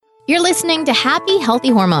You're listening to Happy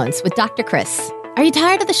Healthy Hormones with Dr. Chris. Are you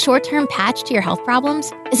tired of the short-term patch to your health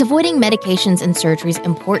problems? Is avoiding medications and surgeries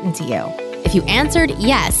important to you? If you answered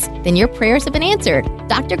yes, then your prayers have been answered.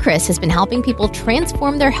 Dr. Chris has been helping people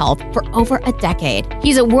transform their health for over a decade.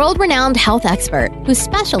 He's a world-renowned health expert who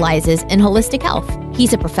specializes in holistic health.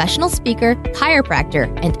 He's a professional speaker, chiropractor,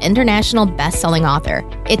 and international best-selling author.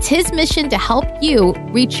 It's his mission to help you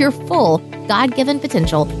reach your full God-given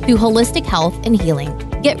potential through holistic health and healing.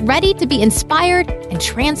 Get ready to be inspired and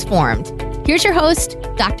transformed. Here's your host,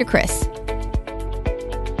 Dr. Chris.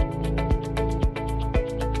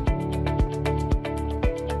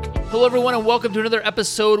 Hello, everyone, and welcome to another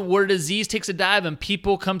episode where disease takes a dive and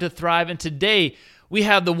people come to thrive. And today, we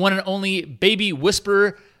have the one and only baby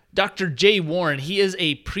whisperer, Dr. Jay Warren. He is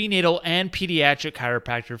a prenatal and pediatric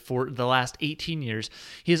chiropractor for the last 18 years.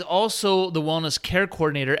 He is also the wellness care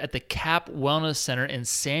coordinator at the CAP Wellness Center in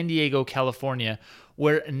San Diego, California,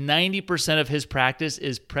 where 90% of his practice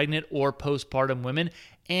is pregnant or postpartum women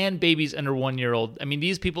and babies under 1 year old. I mean,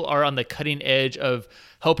 these people are on the cutting edge of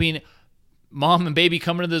helping mom and baby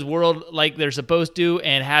come into this world like they're supposed to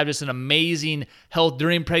and have just an amazing health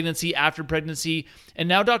during pregnancy, after pregnancy. And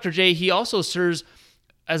now Dr. J, he also serves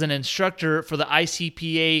as an instructor for the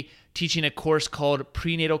ICPA, teaching a course called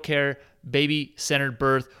Prenatal Care Baby-Centered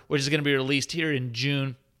Birth, which is going to be released here in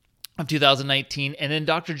June of 2019. And then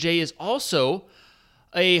Dr. J is also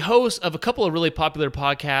a host of a couple of really popular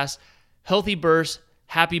podcasts, Healthy Births,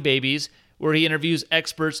 Happy Babies, where he interviews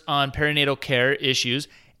experts on perinatal care issues.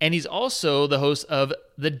 And he's also the host of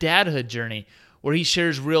The Dadhood Journey, where he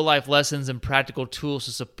shares real-life lessons and practical tools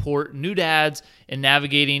to support new dads in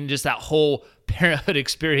navigating just that whole parenthood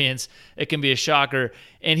experience. It can be a shocker.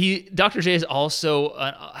 And Dr. J is also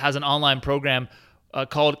has an online program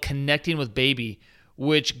called Connecting with Baby,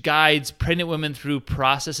 which guides pregnant women through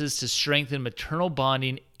processes to strengthen maternal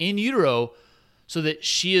bonding in utero so that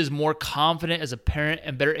she is more confident as a parent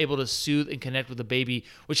and better able to soothe and connect with the baby,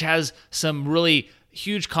 which has some really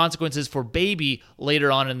huge consequences for baby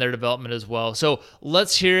later on in their development as well. So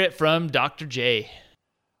let's hear it from Dr. J.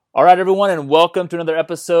 All right, everyone, and welcome to another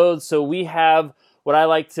episode. So we have what I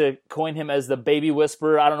like to coin him as the baby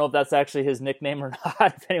whisperer. I don't know if that's actually his nickname or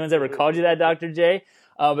not, if anyone's ever called you that, Dr. J.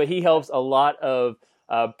 But he helps a lot of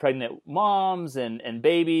pregnant moms and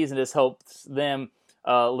babies and just helps them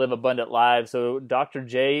live abundant lives. So Dr.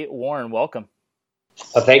 J. Warren, welcome.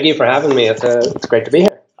 Well, thank you for having me. It's great to be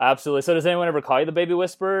here. Absolutely. So does anyone ever call you the baby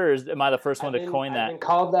whisperer, or am I the first one to coin that? I've been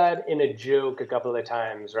called that in a joke a couple of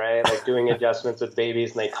times, right? Like doing adjustments with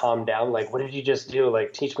babies and they calm down. Like, what did you just do?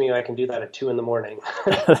 Like, teach me I can do that at 2 a.m.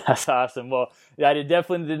 That's awesome. Well, yeah, I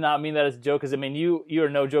definitely did not mean that as a joke, because I mean, you are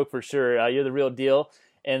no joke for sure. You're the real deal.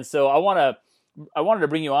 And so I wanted to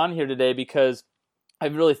bring you on here today because I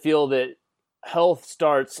really feel that health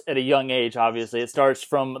starts at a young age. Obviously, it starts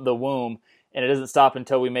from the womb and it doesn't stop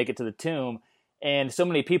until we make it to the tomb. And so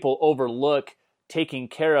many people overlook taking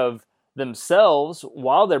care of themselves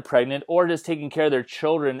while they're pregnant, or just taking care of their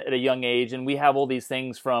children at a young age. And we have all these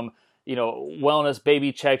things from, wellness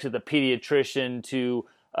baby checks at the pediatrician to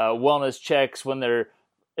wellness checks when their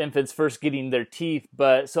infants first getting their teeth.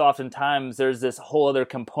 But so oftentimes there's this whole other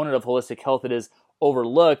component of holistic health that is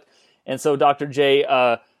overlooked. And so Dr.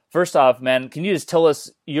 J, first off, man, can you just tell us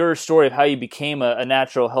your story of how you became a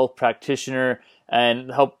natural health practitioner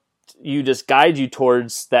and help you just guide you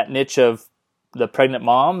towards that niche of the pregnant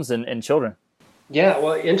moms and children? Yeah,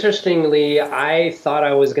 well, interestingly, I thought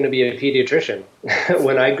I was going to be a pediatrician.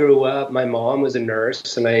 When I grew up, my mom was a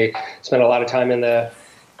nurse, and I spent a lot of time in the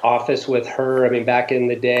office with her. I mean, back in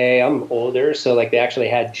the day, I'm older, so like they actually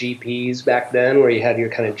had GPs back then where you had your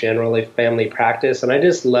kind of general family practice, and I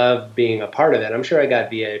just loved being a part of it. I'm sure I got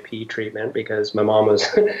VIP treatment because my mom was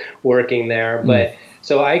working there, but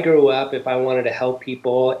so I grew up, if I wanted to help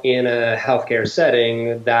people in a healthcare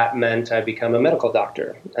setting, that meant I become a medical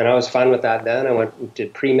doctor. And I was fine with that then. I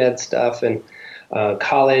did pre-med stuff in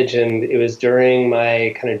college, and it was during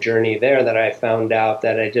my kind of journey there that I found out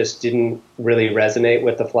that I just didn't really resonate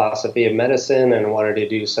with the philosophy of medicine and wanted to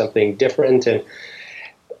do something different. And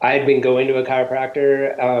I had been going to a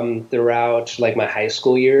chiropractor throughout like my high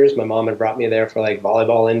school years. My mom had brought me there for like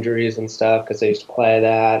volleyball injuries and stuff because I used to play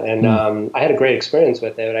that. And I had a great experience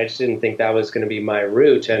with it. I just didn't think that was going to be my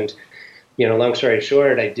route. And, long story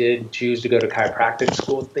short, I did choose to go to chiropractic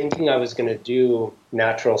school thinking I was going to do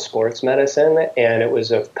natural sports medicine. And it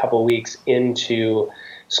was a couple weeks into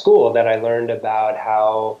school that I learned about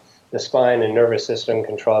how the spine and nervous system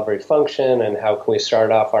control every function and how can we start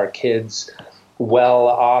off our kids well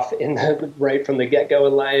off right from the get-go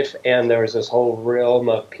in life. And there was this whole realm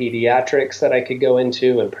of pediatrics that I could go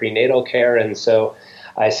into and prenatal care. And so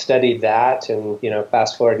I studied that, and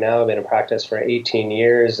fast forward now, I've been in practice for 18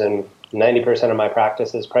 years, and 90% of my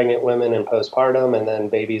practice is pregnant women and postpartum, and then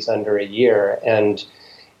babies under a year. And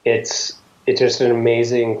it's just an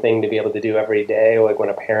amazing thing to be able to do every day. Like when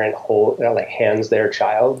a parent hands their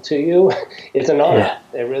child to you, it's an honor.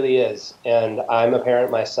 Yeah. It really is. And I'm a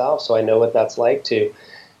parent myself, so I know what that's like to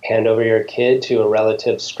hand over your kid to a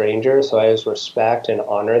relative stranger. So I always respect and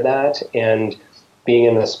honor that. And being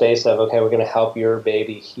in the space of, okay, we're going to help your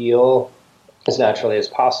baby heal as naturally as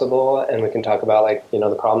possible. And we can talk about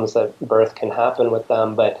the problems that birth can happen with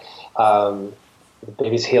them. But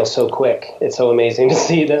babies heal so quick. It's so amazing to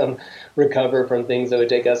see them recover from things that would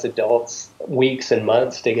take us adults weeks and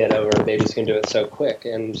months to get over. Babies can do it so quick.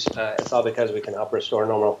 And it's all because we can help restore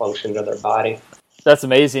normal function to their body. That's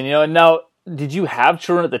amazing. And now, did you have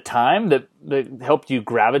children at the time that helped you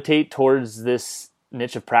gravitate towards this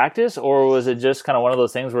niche of practice, or was it just kind of one of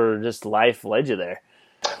those things where just life led you there?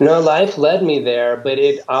 No, life led me there, but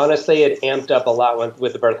it amped up a lot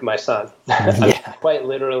with the birth of my son. Yeah. Quite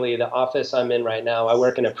literally, the office I'm in right now, I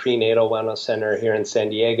work in a prenatal wellness center here in San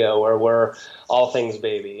Diego, where we're all things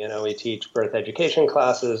baby. We teach birth education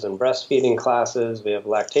classes and breastfeeding classes. We have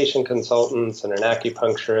lactation consultants and an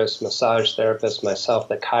acupuncturist, massage therapist, myself,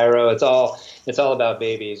 the chiro. It's all about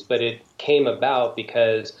babies, but it came about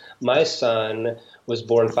because my son was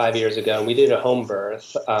born 5 years ago, and we did a home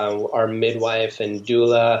birth. Our midwife and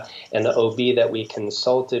doula and the OB that we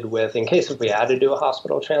consulted with, in case if we had to do a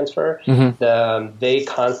hospital transfer, they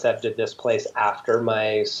concepted this place after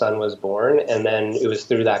my son was born, and then it was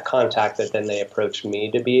through that contact that then they approached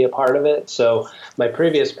me to be a part of it. So my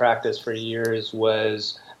previous practice for years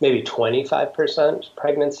was maybe 25%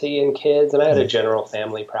 pregnancy in kids, and I had a general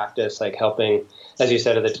family practice, helping, as you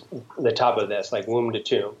said at the top of this, womb to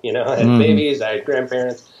tomb. I had babies, I had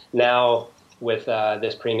grandparents. Now with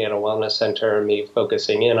this prenatal wellness center, me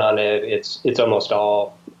focusing in on it, it's almost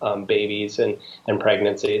all babies and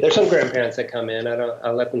pregnancy. There's some grandparents that come in.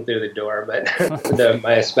 I'll let them through the door, but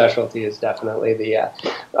my specialty is definitely the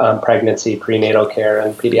pregnancy, prenatal care,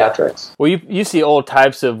 and pediatrics. Well, you see all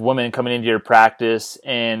types of women coming into your practice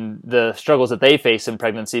and the struggles that they face in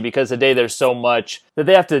pregnancy, because today there's so much that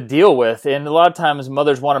they have to deal with. And a lot of times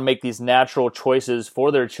mothers want to make these natural choices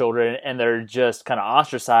for their children, and they're just kind of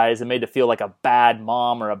ostracized and made to feel like a bad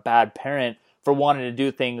mom or a bad parent for wanting to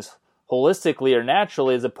do things holistically or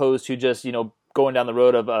naturally, as opposed to just, going down the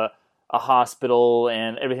road of a hospital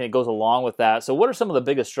and everything that goes along with that. So what are some of the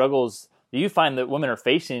biggest struggles that you find that women are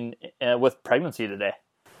facing with pregnancy today?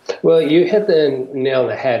 Well, you hit the nail on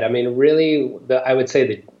the head. I mean, really, I would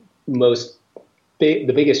say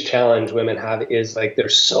the biggest challenge women have is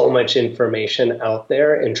there's so much information out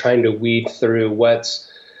there, and trying to weed through what's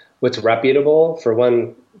reputable for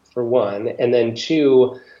one, and then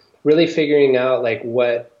two, really figuring out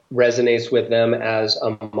what resonates with them as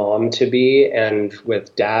a mom to be, and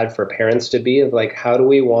with dad for parents to be, of how do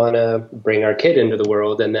we want to bring our kid into the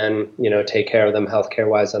world, and then take care of them healthcare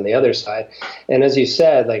wise on the other side. And as you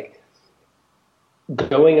said,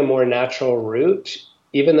 going a more natural route,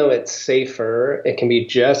 even though it's safer, it can be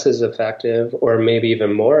just as effective or maybe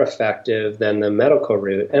even more effective than the medical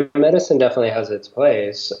route. And medicine definitely has its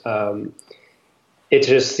place. It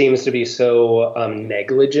just seems to be so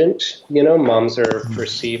negligent. Moms are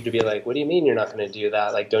perceived to be what do you mean you're not going to do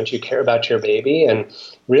that? Don't you care about your baby? And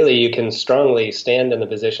really, you can strongly stand in the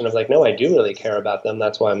position of no, I do really care about them.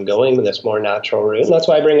 That's why I'm going this more natural route. And that's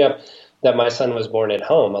why I bring up that my son was born at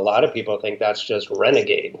home. A lot of people think that's just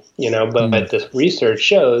renegade, but the research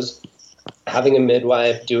shows having a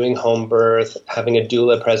midwife, doing home birth, having a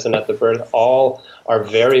doula present at the birth, all are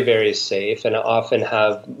very, very safe and often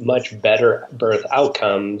have much better birth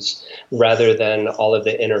outcomes rather than all of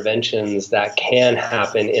the interventions that can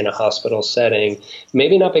happen in a hospital setting.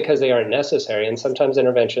 Maybe not because they aren't necessary, and sometimes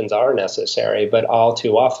interventions are necessary, but all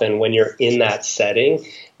too often when you're in that setting,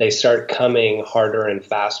 they start coming harder and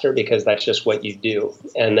faster because that's just what you do.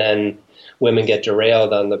 And then women get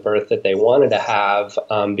derailed on the birth that they wanted to have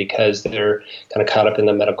because they're kind of caught up in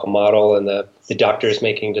the medical model, and the doctor's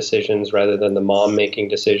making decisions rather than the mom making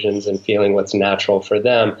decisions and feeling what's natural for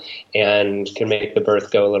them, and can make the birth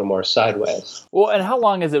go a little more sideways. Well, and how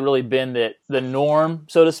long has it really been that the norm,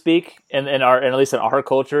 so to speak, and at least in our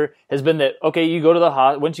culture, has been that, okay, you go to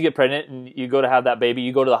the once you get pregnant and you go to have that baby,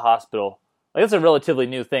 you go to the hospital? That's a relatively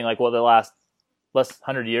new thing, the last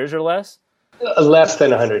 100 years or less? Less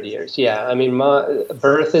than 100 years, yeah. I mean,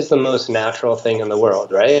 birth is the most natural thing in the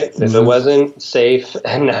world, right? If it wasn't safe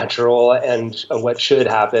and natural and what should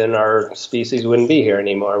happen, our species wouldn't be here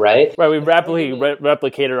anymore, right? Right, we rapidly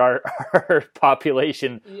replicated our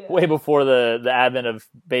population way before the advent of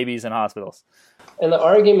babies in hospitals. And the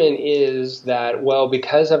argument is that, well,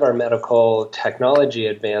 because of our medical technology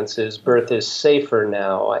advances, birth is safer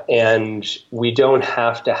now, and we don't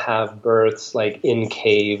have to have births like in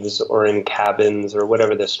caves or in cabins or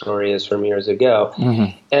whatever the story is from years ago.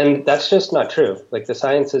 Mm-hmm. And that's just not true. Like, the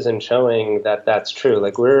science isn't showing that that's true.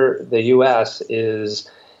 Like, the U.S. is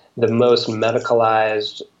the most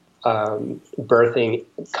medicalized birthing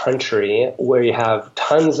country, where you have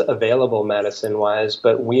tons available medicine-wise,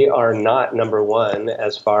 but we are not number one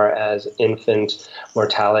as far as infant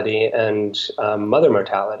mortality and mother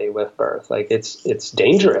mortality with birth. Like, it's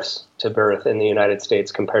dangerous to birth in the United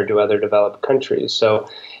States compared to other developed countries. So,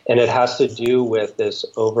 and it has to do with this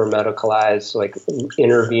over-medicalized, like,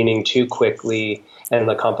 intervening too quickly and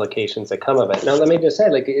the complications that come of it. Now, let me just say,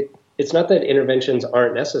 like, it's not that interventions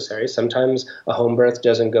aren't necessary. Sometimes a home birth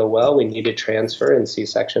doesn't go well. We need a transfer, and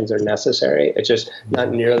C-sections are necessary. It's just not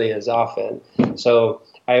nearly as often. So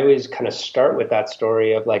I always kind of start with that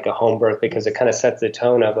story of like a home birth, because it kind of sets the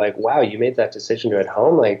tone of like, wow, you made that decision to at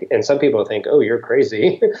home. Like, and some people think, oh, you're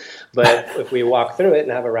crazy. But if we walk through it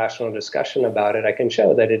and have a rational discussion about it, I can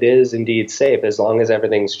show that it is indeed safe as long as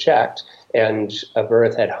everything's checked. And a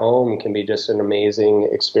birth at home can be just an amazing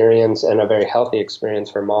experience and a very healthy experience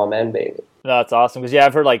for mom and baby. No, that's awesome. Because,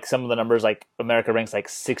 I've heard like some of the numbers, like America ranks like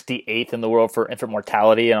 68th in the world for infant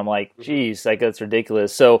mortality. And I'm like, geez, like, that's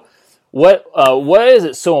ridiculous. So what is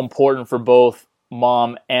it so important for both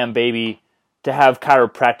mom and baby to have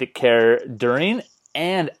chiropractic care during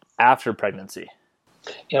and after pregnancy?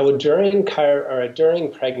 Yeah, well, during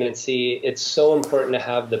pregnancy, it's so important to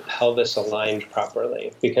have the pelvis aligned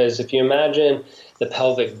properly, because if you imagine the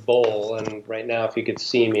pelvic bowl, and right now, if you could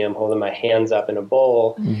see me, I'm holding my hands up in a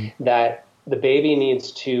bowl, that the baby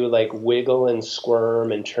needs to like wiggle and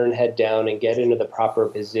squirm and turn head down and get into the proper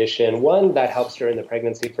position. One, that helps during the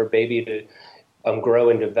pregnancy for baby to grow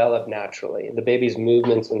and develop naturally. The baby's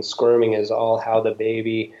movements and squirming is all how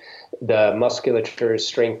the musculature is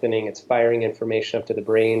strengthening. It's firing information up to the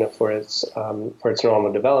brain for its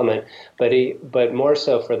normal development. But more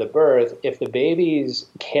so for the birth, if the babies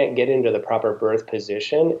can't get into the proper birth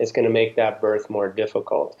position, it's going to make that birth more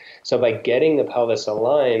difficult. So by getting the pelvis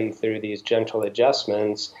aligned through these gentle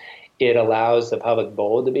adjustments, it allows the pelvic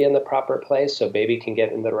bowl to be in the proper place so baby can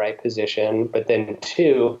get in the right position. But then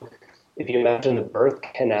two, if you imagine the birth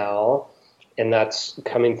canal, and that's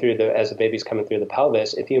coming through as the baby's coming through the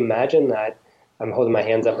pelvis, if you imagine that, I'm holding my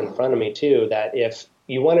hands up in front of me too, that if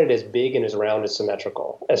you want it as big and as round as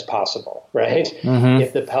symmetrical as possible, right? Mm-hmm.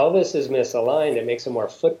 If the pelvis is misaligned, it makes it more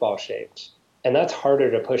football shaped. And that's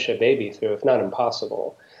harder to push a baby through, if not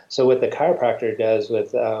impossible. So what the chiropractor does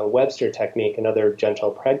with Webster technique and other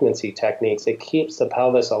gentle pregnancy techniques, it keeps the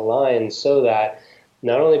pelvis aligned so that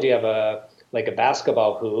not only do you have a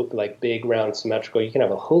basketball hoop, like big, round, symmetrical, you can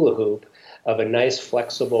have a hula hoop of a nice,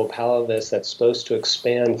 flexible pelvis that's supposed to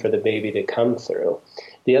expand for the baby to come through.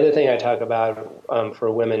 The other thing I talk about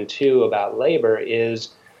for women, too, about labor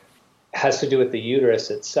has to do with the uterus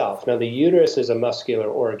itself. Now, the uterus is a muscular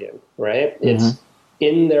organ, right? Mm-hmm. It's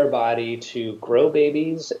in their body to grow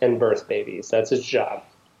babies and birth babies. That's its job.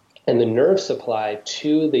 And the nerve supply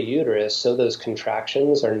to the uterus, so those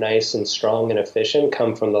contractions are nice and strong and efficient,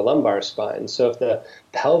 come from the lumbar spine. So if the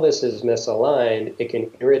pelvis is misaligned, it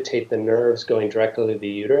can irritate the nerves going directly to the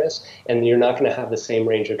uterus, and you're not going to have the same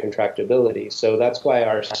range of contractibility. So that's why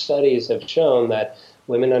our studies have shown that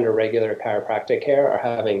women under regular chiropractic care are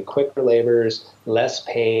having quicker labors, less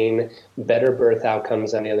pain, better birth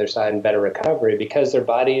outcomes on the other side, and better recovery, because their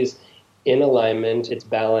body's in alignment, it's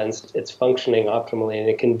balanced, it's functioning optimally, and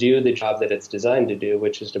it can do the job that it's designed to do,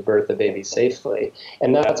 which is to birth the baby safely.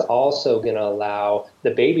 And that's also going to allow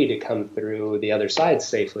the baby to come through the other side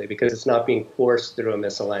safely, because it's not being forced through a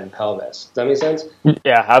misaligned pelvis. Does that make sense?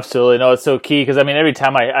 Yeah, absolutely. No, it's so key, because every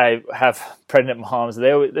time I have pregnant moms,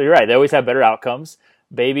 you're right, they always have better outcomes.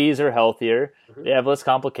 Babies are healthier, they have less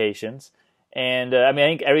complications. And I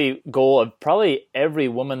think every goal of probably every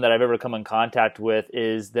woman that I've ever come in contact with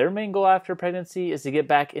is their main goal after pregnancy is to get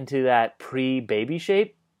back into that pre-baby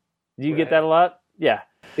shape. Do you get that a lot? Yeah.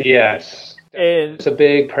 Yes. And it's a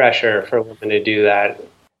big pressure for women to do that.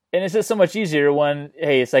 And it's just so much easier when,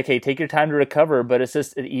 take your time to recover, but it's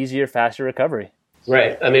just an easier, faster recovery.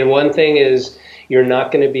 Right. One thing is you're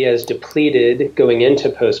not going to be as depleted going into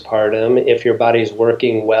postpartum if your body's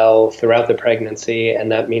working well throughout the pregnancy,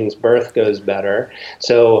 and that means birth goes better.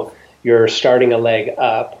 So you're starting a leg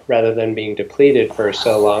up rather than being depleted for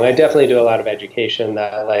so long. I definitely do a lot of education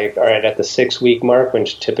that, all right, at the 6-week mark, when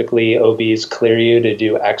typically OBs clear you to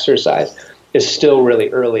do exercise, is still really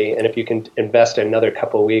early. And if you can invest another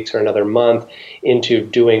couple of weeks or another month into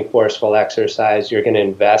doing forceful exercise, you're going to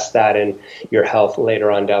invest that in your health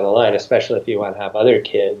later on down the line, especially if you want to have other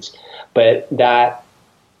kids. But that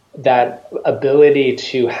ability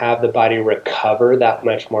to have the body recover that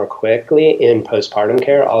much more quickly in postpartum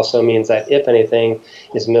care also means that if anything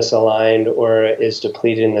is misaligned or is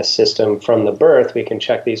depleted in the system from the birth, we can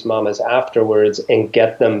check these mamas afterwards and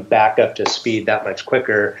get them back up to speed that much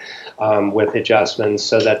quicker with adjustments,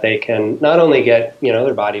 so that they can not only get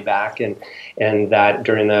their body back and that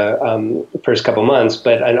during the first couple months,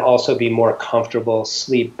 and also be more comfortable,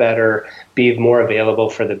 sleep better, be more available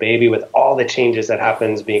for the baby. With all the changes that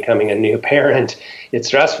happens becoming a new parent, it's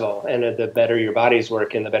stressful, and the better your body's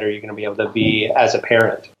working, the better you're going to be able to be as a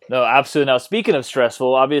parent. No, absolutely. Now, speaking of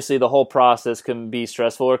stressful, obviously the whole process can be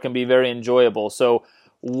stressful or can be very enjoyable. So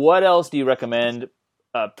what else do you recommend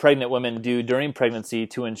pregnant women do during pregnancy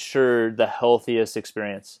to ensure the healthiest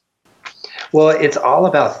experience? Well, it's all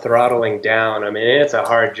about throttling down. I mean, it's a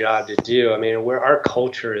hard job to do. I mean, our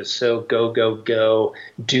culture is so go, go, go,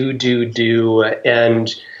 do.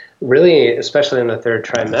 And really, especially in the third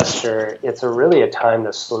trimester, it's really a time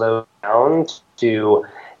to slow down, to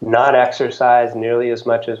not exercise nearly as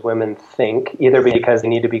much as women think, either because they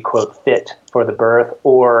need to be, quote, fit for the birth,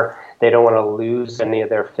 or they don't want to lose any of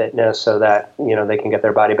their fitness so that, they can get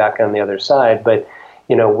their body back on the other side. But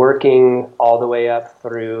working all the way up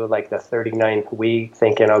through like the 39th week,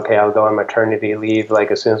 thinking, okay, I'll go on maternity leave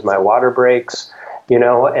like as soon as my water breaks,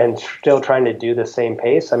 and still trying to do the same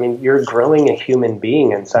pace. I mean, you're growing a human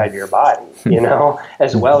being inside your body,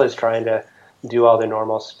 as well as trying to do all the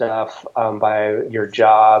normal stuff by your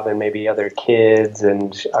job and maybe other kids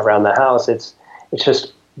and around the house. It's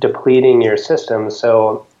just depleting your system.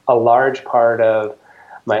 So a large part of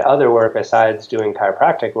my other work, besides doing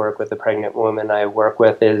chiropractic work with the pregnant women I work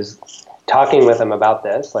with, is talking with them about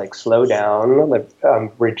this, like slow down,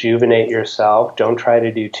 rejuvenate yourself, don't try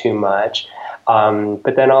to do too much,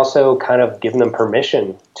 but then also kind of give them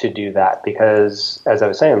permission to do that. Because as I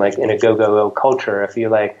was saying, like in a go culture, if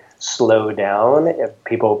you slow down, if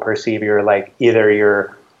people perceive you're either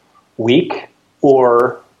you're weak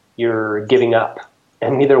or you're giving up.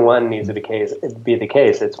 And neither one needs to be the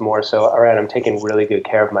case. It's more so, all right, I'm taking really good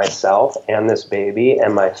care of myself and this baby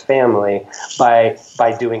and my family by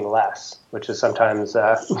doing less, which is sometimes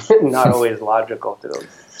not always logical to them.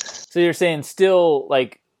 So you're saying still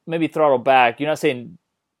maybe throttle back. You're not saying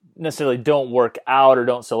necessarily don't work out or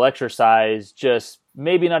don't still exercise, just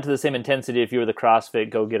maybe not to the same intensity if you were the CrossFit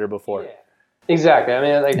go-getter before. Yeah. Exactly. I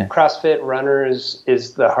mean, CrossFit runners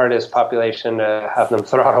is the hardest population to have them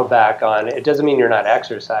throttle back on. It doesn't mean you're not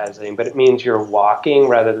exercising, but it means you're walking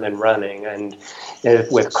rather than running. And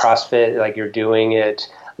with CrossFit, you're doing it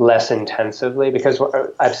less intensively, because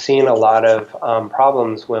I've seen a lot of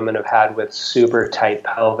problems women have had with super tight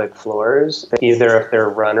pelvic floors, either if they're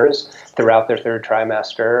runners throughout their third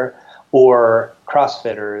trimester or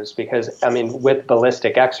CrossFitters, because with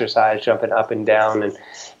ballistic exercise, jumping up and down, and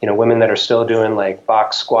women that are still doing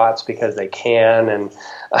box squats because they can, and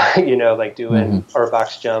doing or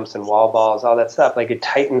box jumps and wall balls, all that stuff, it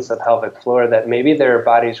tightens the pelvic floor, that maybe their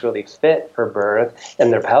body's really fit for birth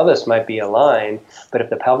and their pelvis might be aligned, but if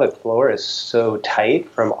the pelvic floor is so tight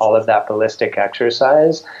from all of that ballistic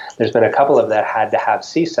exercise, there's been a couple of that had to have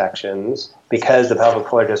C-sections because the pelvic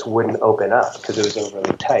floor just wouldn't open up because it was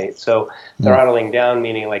overly tight. So throttling down,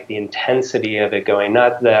 meaning the intensity of it going,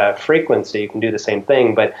 not the frequency. You can do the same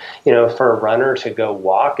thing, but for a runner to go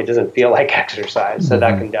walk, it doesn't feel like exercise. So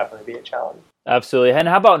that can definitely be a challenge. Absolutely. And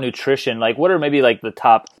how about nutrition? What are maybe the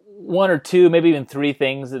top one or two, maybe even three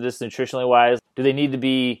things that just nutritionally wise, do they need to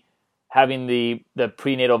be having the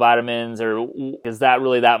prenatal vitamins, or is that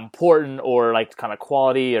really that important, or kind of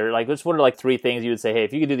quality, or just what are three things you would say, hey,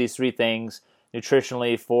 if you could do these three things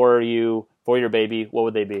nutritionally for you, for your baby, what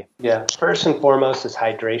would they be? Yeah, first and foremost is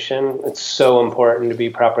hydration. It's so important to be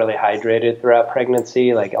properly hydrated throughout pregnancy.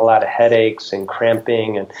 A lot of headaches and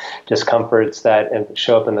cramping and discomforts that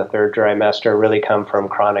show up in the third trimester really come from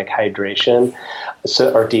chronic hydration,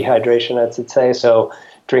 or dehydration, I should say. So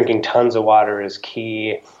drinking tons of water is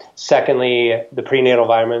key. Secondly, the prenatal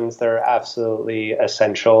vitamins, they're absolutely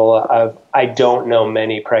essential. I don't know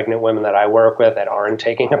many pregnant women that I work with that aren't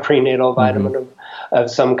taking a prenatal vitamin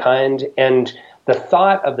of some kind. And the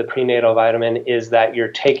thought of the prenatal vitamin is that you're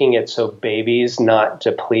taking it so baby's not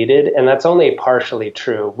depleted. And that's only partially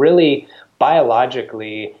true. Really,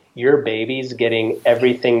 biologically, your baby's getting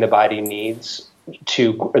everything the baby needs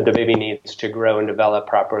to grow and develop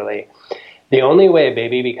properly. The only way a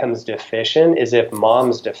baby becomes deficient is if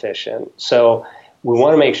mom's deficient. So we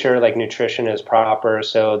want to make sure like nutrition is proper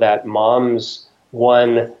so that mom's,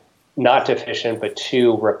 one, not deficient, but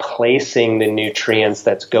two, replacing the nutrients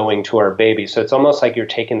that's going to our baby. So it's almost like you're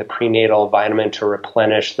taking the prenatal vitamin to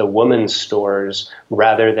replenish the woman's stores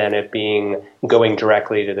rather than it being going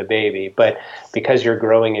directly to the baby. But because you're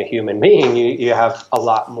growing a human being, you have a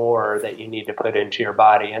lot more that you need to put into your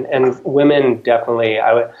body. And women definitely,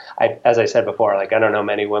 as I said before, like I don't know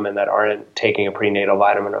many women that aren't taking a prenatal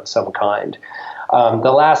vitamin of some kind.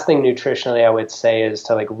 The last thing nutritionally I would say is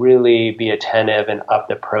to like really be attentive and up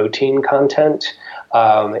the protein content.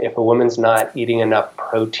 If a woman's not eating enough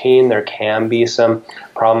protein, there can be some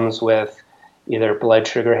problems with either blood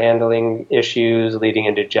sugar handling issues leading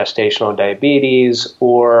into gestational diabetes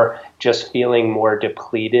or just feeling more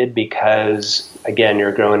depleted because, again,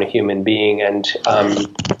 you're growing a human being. And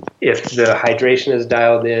if the hydration is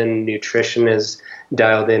dialed in, nutrition is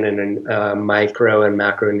dialed in a micro and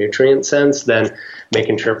macronutrient sense, then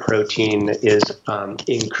making sure protein is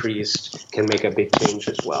increased can make a big change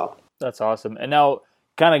as well. That's awesome. And now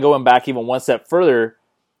kind of going back even one step further,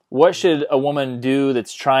 what should a woman do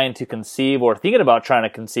that's trying to conceive or thinking about trying to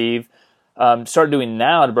conceive, start doing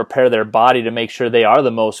now to prepare their body to make sure they are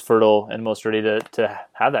the most fertile and most ready to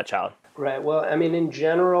have that child? Right. Well, I mean, in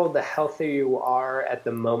general, the healthier you are at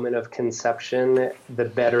the moment of conception, the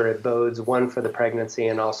better it bodes, one, for the pregnancy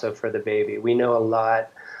and also for the baby. We know a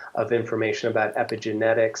lot of information about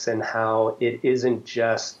epigenetics and how it isn't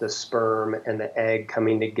just the sperm and the egg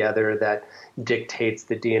coming together that dictates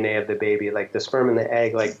the DNA of the baby. Like the sperm and the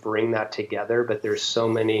egg like bring that together, but there's so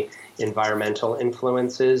many environmental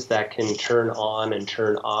influences that can turn on and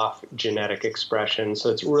turn off genetic expression. So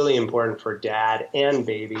it's really important for dad and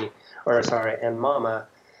and mama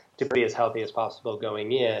to be as healthy as possible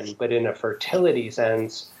going in. But in a fertility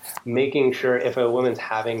sense, making sure if a woman's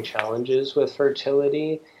having challenges with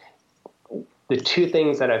fertility, the two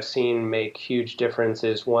things that I've seen make huge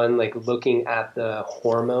differences, one, like looking at the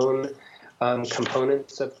hormone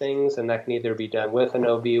components of things, and that can either be done with an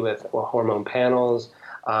OB, with hormone panels.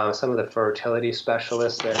 Some of the fertility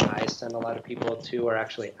specialists that I send a lot of people to are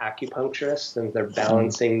actually acupuncturists, and they're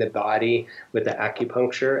balancing the body with the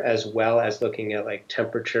acupuncture as well as looking at like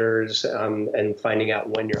temperatures and finding out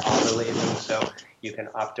when you're ovulating. So you can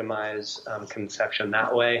optimize conception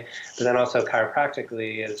that way. But then also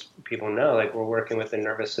chiropractically, as people know, like we're working with the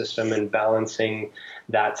nervous system and balancing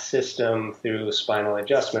that system through spinal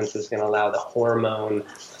adjustments is going to allow the hormone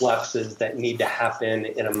fluxes that need to happen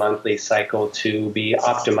in a monthly cycle to be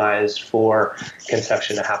optimized for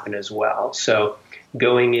conception to happen as well. So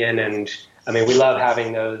going in and, I mean, we love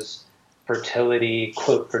having those fertility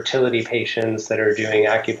patients that are doing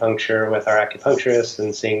acupuncture with our acupuncturists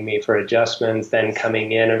and seeing me for adjustments, then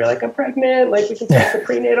coming in and be like, I'm pregnant, like we can take the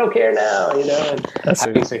prenatal care now, you know, and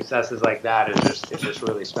having successes like that is just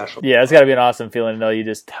really special. Yeah, it's got to be an awesome feeling to know you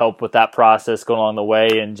just help with that process going along the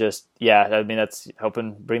way and just, yeah, I mean, that's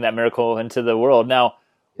helping bring that miracle into the world. Now,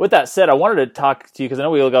 with that said, I wanted to talk to you because I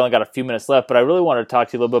know we only got a few minutes left, but I really wanted to talk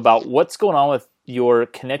to you a little bit about what's going on with your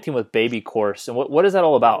Connecting with Baby course and what is that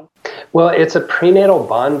all about? Well, it's a prenatal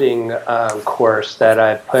bonding course that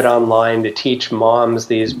I've put online to teach moms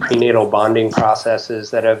these prenatal bonding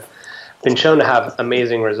processes that have been shown to have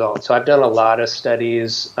amazing results. So I've done a lot of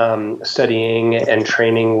studies, studying and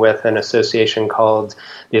training with an association called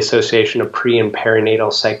the Association of Pre- and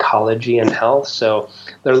Perinatal Psychology and Health. So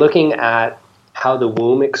they're looking at how the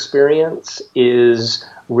womb experience is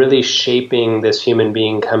really shaping this human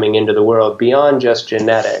being coming into the world beyond just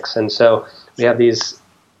genetics. And so we have these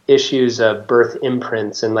issues of birth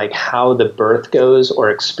imprints and like how the birth goes or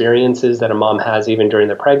experiences that a mom has even during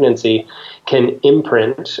the pregnancy can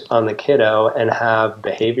imprint on the kiddo and have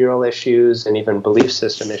behavioral issues and even belief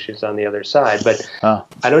system issues on the other side. But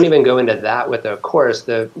I don't even go into that with the course.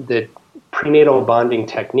 The prenatal bonding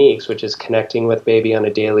techniques, which is connecting with baby on a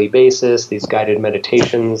daily basis, these guided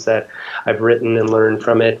meditations that I've written and learned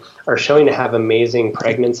from it, are showing to have amazing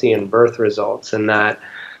pregnancy and birth results. And that,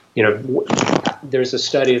 you know, there's a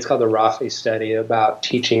study, it's called the Rafi study, about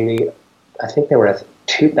teaching I think there were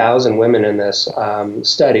 2,000 women in this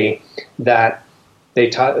study that they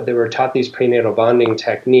were taught these prenatal bonding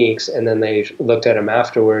techniques, and then they looked at them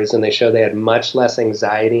afterwards, and they showed they had much less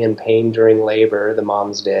anxiety and pain during labor, the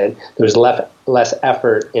moms did. There was less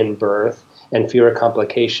effort in birth and fewer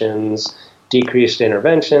complications, decreased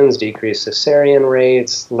interventions, decreased cesarean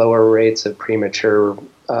rates, lower rates of premature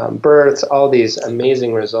births, all these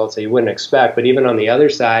amazing results that you wouldn't expect. But even on the other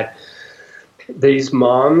side, These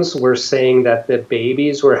moms were saying that the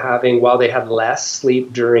babies were having, while they had less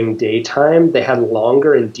sleep during daytime, they had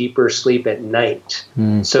longer and deeper sleep at night.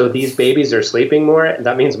 So these babies are sleeping more, and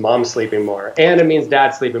that means mom's sleeping more, and it means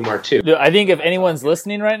dad's sleeping more too. Dude, I think if anyone's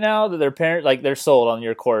listening right now, that their parent, like, they're sold on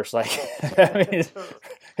your course. Like, I mean,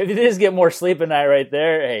 if you just get more sleep at night right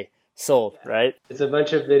there, hey, sold, right? It's a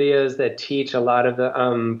bunch of videos that teach a lot of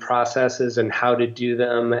the processes and how to do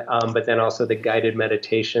them, but then also the guided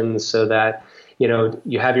meditations so that, you know,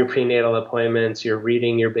 you have your prenatal appointments, you're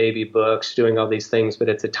reading your baby books, doing all these things, but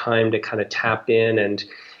it's a time to kind of tap in and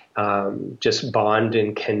just bond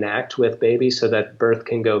and connect with baby so that birth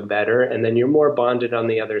can go better. And then you're more bonded on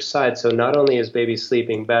the other side. So not only is baby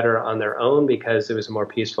sleeping better on their own because it was a more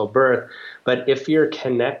peaceful birth, but if you're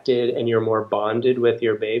connected and you're more bonded with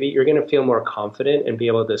your baby, you're going to feel more confident and be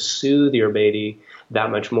able to soothe your baby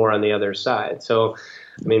that much more on the other side. So,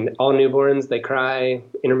 I mean, all newborns, they cry.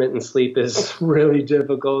 Intermittent sleep is really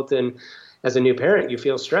difficult. And as a new parent, you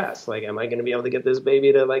feel stressed. Like, am I going to be able to get this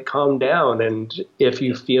baby to like calm down? And if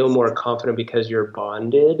you feel more confident because you're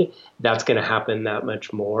bonded, that's going to happen that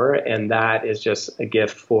much more. And that is just a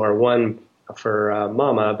gift for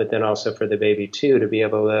mama, but then also for the baby too, to be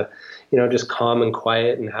able to, you know, just calm and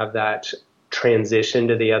quiet and have that transition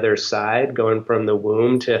to the other side, going from the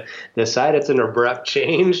womb to the side. It's an abrupt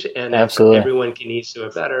change, and Absolutely. Everyone can ease to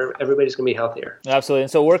it better. Everybody's going to be healthier. Absolutely.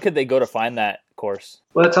 And so where could they go to find that course?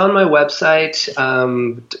 Well, it's on my website,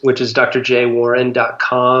 which is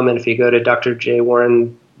drjwarren.com. And if you go to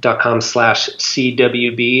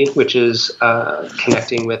drjwarren.com/CWB, which is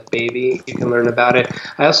connecting with baby, you can learn about it.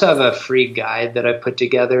 I also have a free guide that I put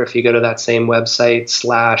together. If you go to that same website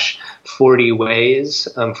 /40 ways,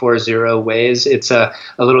 40 ways, it's a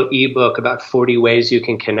little ebook about 40 ways you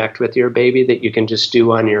can connect with your baby that you can just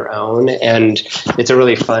do on your own. And it's a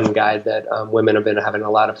really fun guide that women have been having a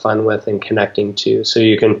lot of fun with and connecting to. So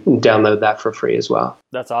you can download that for free as well.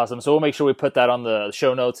 That's awesome. So we'll make sure we put that on the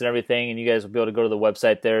show notes and everything, and you guys will be able to go to the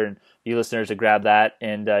website there and you listeners to grab that.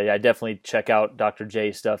 And yeah, definitely check out Dr.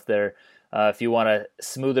 J's stuff there. If you want a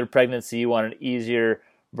smoother pregnancy, you want an easier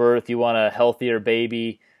birth, you want a healthier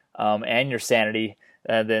baby, and your sanity,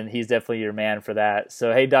 then he's definitely your man for that.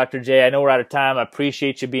 So, hey, Dr. J, I know we're out of time. I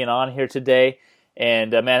appreciate you being on here today.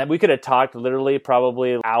 And man, we could have talked literally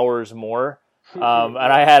probably hours more. And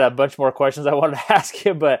I had a bunch more questions I wanted to ask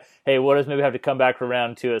you, but hey, we'll just maybe have to come back for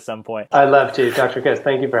round 2 at some point. I'd love to, Dr. Chris.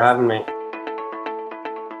 Thank you for having me.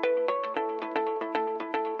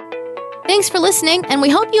 Thanks for listening, and we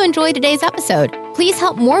hope you enjoyed today's episode. Please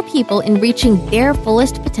help more people in reaching their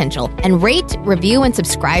fullest potential and rate, review, and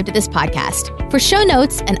subscribe to this podcast. For show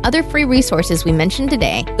notes and other free resources we mentioned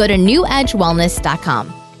today, go to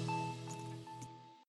newedgewellness.com.